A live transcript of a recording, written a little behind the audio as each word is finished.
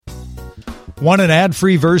Want an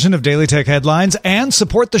ad-free version of Daily Tech Headlines and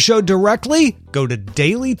support the show directly? Go to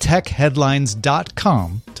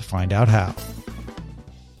dailytechheadlines.com to find out how.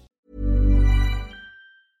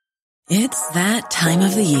 It's that time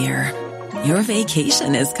of the year. Your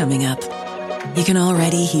vacation is coming up. You can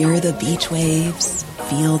already hear the beach waves,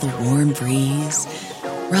 feel the warm breeze,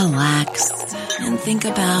 relax, and think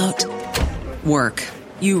about work.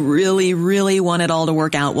 You really, really want it all to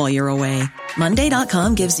work out while you're away.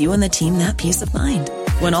 Monday.com gives you and the team that peace of mind.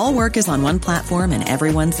 When all work is on one platform and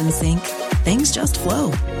everyone's in sync, things just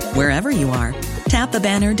flow. Wherever you are, tap the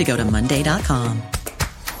banner to go to Monday.com.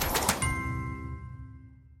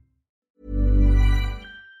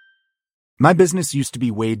 My business used to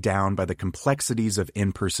be weighed down by the complexities of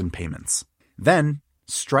in-person payments. Then,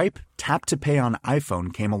 Stripe Tap to Pay on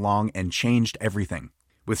iPhone came along and changed everything.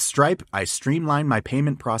 With Stripe, I streamlined my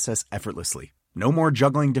payment process effortlessly. No more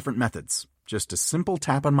juggling different methods. Just a simple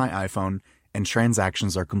tap on my iPhone and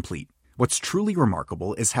transactions are complete. What's truly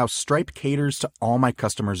remarkable is how Stripe caters to all my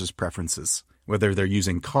customers' preferences. Whether they're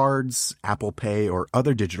using cards, Apple Pay, or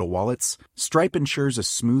other digital wallets, Stripe ensures a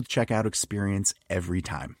smooth checkout experience every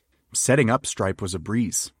time. Setting up Stripe was a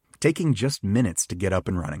breeze, taking just minutes to get up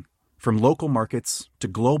and running. From local markets to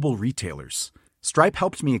global retailers, Stripe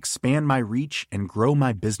helped me expand my reach and grow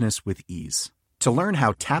my business with ease. To learn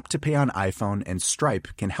how Tap to Pay on iPhone and Stripe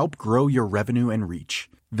can help grow your revenue and reach,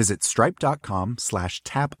 visit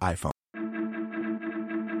stripe.com/tapiphone.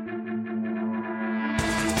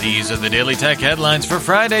 These are the Daily Tech headlines for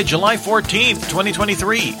Friday, July 14th,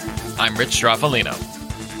 2023. I'm Rich Straffolino.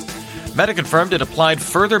 Meta confirmed it applied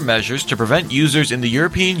further measures to prevent users in the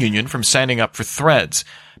European Union from signing up for Threads.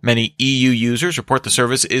 Many EU users report the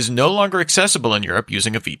service is no longer accessible in Europe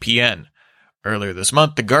using a VPN. Earlier this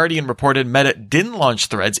month, The Guardian reported Meta didn't launch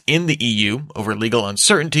Threads in the EU over legal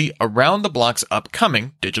uncertainty around the bloc's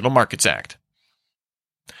upcoming Digital Markets Act.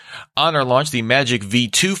 Honor launched the Magic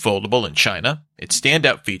V2 foldable in China. Its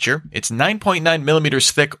standout feature, it's 9.9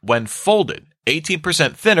 millimeters thick when folded,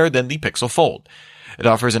 18% thinner than the Pixel Fold. It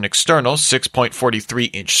offers an external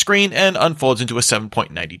 6.43-inch screen and unfolds into a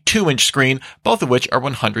 7.92-inch screen, both of which are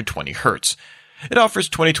 120 Hz. It offers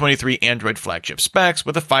 2023 Android flagship specs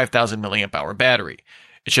with a 5,000 mAh battery.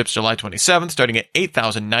 It ships July 27th, starting at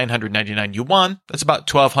 8,999 yuan. That's about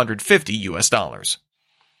 $1,250.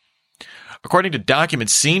 According to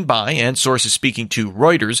documents seen by and sources speaking to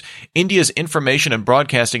Reuters, India's Information and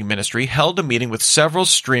Broadcasting Ministry held a meeting with several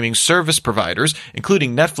streaming service providers,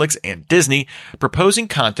 including Netflix and Disney, proposing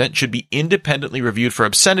content should be independently reviewed for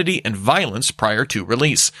obscenity and violence prior to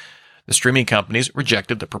release. The streaming companies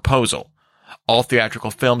rejected the proposal. All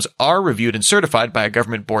theatrical films are reviewed and certified by a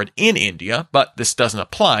government board in India, but this doesn't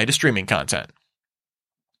apply to streaming content.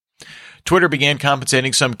 Twitter began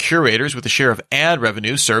compensating some curators with a share of ad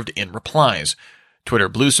revenue served in replies. Twitter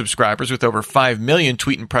Blue subscribers with over 5 million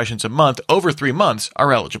tweet impressions a month over 3 months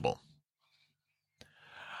are eligible.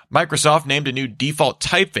 Microsoft named a new default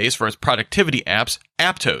typeface for its productivity apps,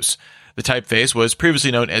 Aptos. The typeface was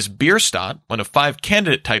previously known as Bierstadt, one of 5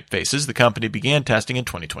 candidate typefaces the company began testing in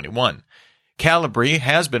 2021. Calibri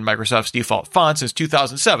has been Microsoft's default font since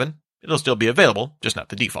 2007. It'll still be available, just not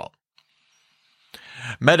the default.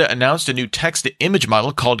 Meta announced a new text-to-image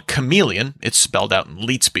model called Chameleon. It's spelled out in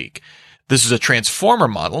LeetSpeak. This is a transformer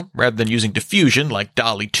model, rather than using diffusion like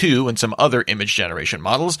DALL-E 2 and some other image generation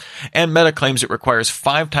models, and Meta claims it requires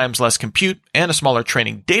 5 times less compute and a smaller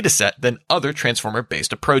training dataset than other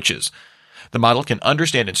transformer-based approaches. The model can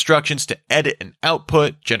understand instructions to edit and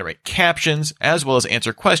output, generate captions, as well as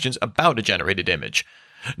answer questions about a generated image.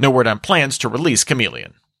 No word on plans to release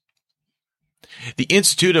Chameleon. The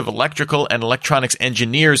Institute of Electrical and Electronics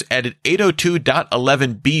Engineers added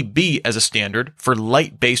 802.11bb as a standard for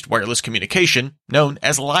light-based wireless communication, known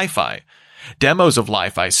as Li-Fi. Demos of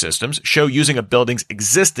Li-Fi systems show using a building's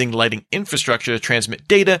existing lighting infrastructure to transmit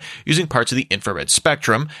data using parts of the infrared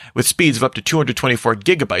spectrum, with speeds of up to 224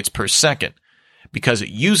 gigabytes per second. Because it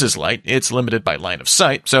uses light, it's limited by line of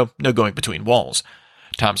sight, so no going between walls.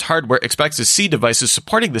 Tom's Hardware expects to see devices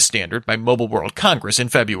supporting this standard by Mobile World Congress in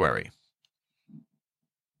February.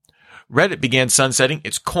 Reddit began sunsetting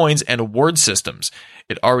its coins and award systems.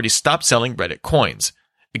 It already stopped selling Reddit coins.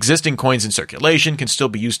 Existing coins in circulation can still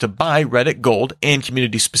be used to buy Reddit Gold and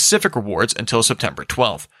community-specific rewards until September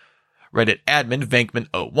 12th. Reddit admin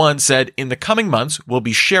Venkman01 said, "In the coming months, we'll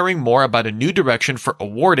be sharing more about a new direction for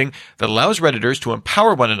awarding that allows Redditors to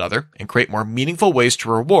empower one another and create more meaningful ways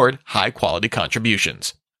to reward high-quality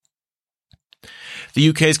contributions." The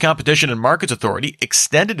UK's Competition and Markets Authority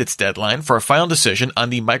extended its deadline for a final decision on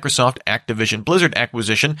the Microsoft Activision Blizzard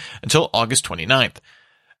acquisition until August 29th.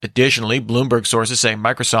 Additionally, Bloomberg sources say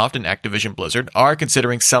Microsoft and Activision Blizzard are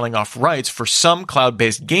considering selling off rights for some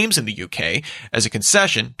cloud-based games in the UK as a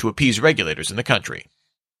concession to appease regulators in the country.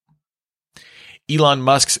 Elon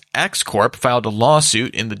Musk's X Corp filed a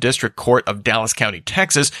lawsuit in the District Court of Dallas County,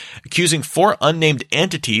 Texas, accusing 4 unnamed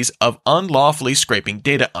entities of unlawfully scraping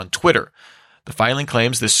data on Twitter. The filing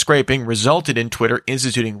claims this scraping resulted in Twitter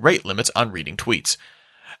instituting rate limits on reading tweets.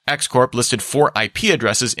 X Corp listed 4 IP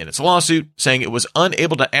addresses in its lawsuit, saying it was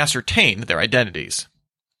unable to ascertain their identities.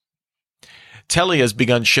 Telly has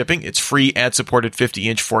begun shipping its free ad-supported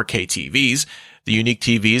 50-inch 4K TVs. The unique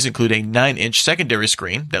TVs include a 9-inch secondary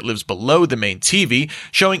screen that lives below the main TV,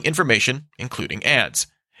 showing information, including ads.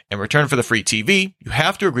 In return for the free TV, you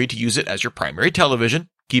have to agree to use it as your primary television,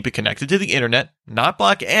 keep it connected to the internet, not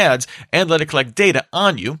block ads, and let it collect data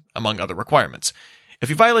on you, among other requirements. If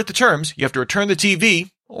you violate the terms, you have to return the TV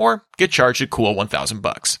or get charged a cool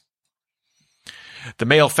 $1,000. The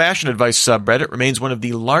male fashion advice subreddit remains one of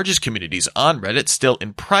the largest communities on Reddit, still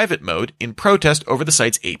in private mode, in protest over the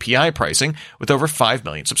site's API pricing, with over 5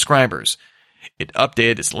 million subscribers. It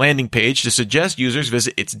updated its landing page to suggest users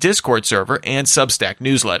visit its Discord server and Substack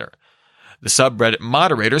newsletter. The subreddit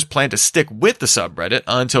moderators plan to stick with the subreddit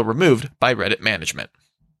until removed by Reddit management.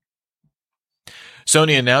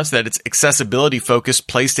 Sony announced that its accessibility-focused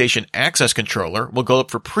PlayStation Access controller will go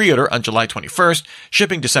up for pre-order on July 21st,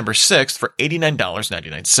 shipping December 6th for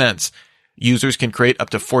 $89.99. Users can create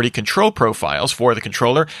up to 40 control profiles for the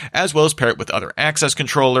controller, as well as pair it with other Access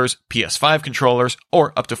controllers, PS5 controllers,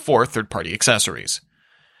 or up to 4 third-party accessories.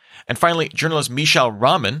 And finally, journalist Michelle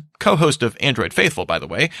Rahman, co-host of Android Faithful, by the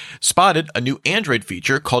way, spotted a new Android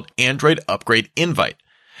feature called Android Upgrade Invite.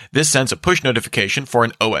 This sends a push notification for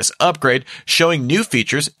an OS upgrade, showing new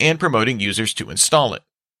features and promoting users to install it.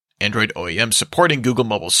 Android OEMs supporting Google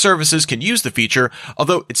Mobile Services can use the feature,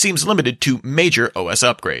 although it seems limited to major OS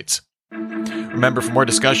upgrades. Remember, for more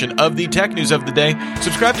discussion of the tech news of the day,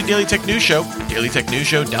 subscribe to Daily Tech News Show,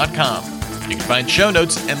 dailytechnewsshow.com. You can find show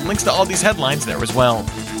notes and links to all these headlines there as well.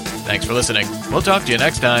 Thanks for listening. We'll talk to you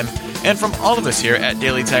next time. And from all of us here at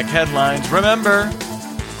Daily Tech Headlines, remember,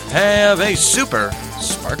 have a super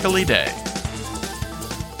sparkly day.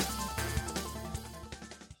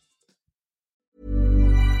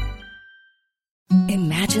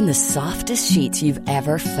 Imagine the softest sheets you've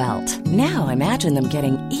ever felt. Now imagine them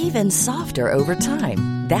getting even softer over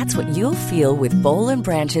time. That's what you'll feel with Boll &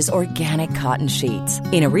 Branch's organic cotton sheets.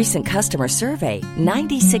 In a recent customer survey,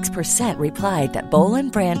 96% replied that Boll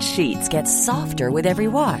 & Branch sheets get softer with every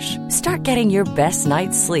wash. Start getting your best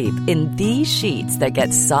night's sleep in these sheets that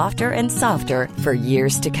get softer and softer for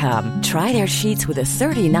years to come. Try their sheets with a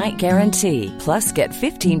 30-night guarantee. Plus, get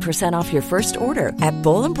 15% off your first order at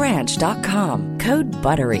bollandbranch.com. Code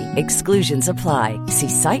BUTTERY. Exclusions apply. See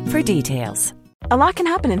site for details. A lot can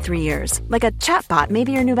happen in 3 years, like a chatbot may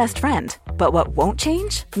be your new best friend. But what won't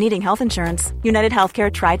change? Needing health insurance. United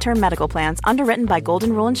Healthcare Tri-Term Medical Plans, underwritten by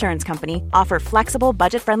Golden Rule Insurance Company, offer flexible,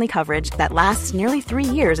 budget-friendly coverage that lasts nearly 3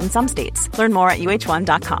 years in some states. Learn more at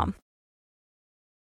uh1.com.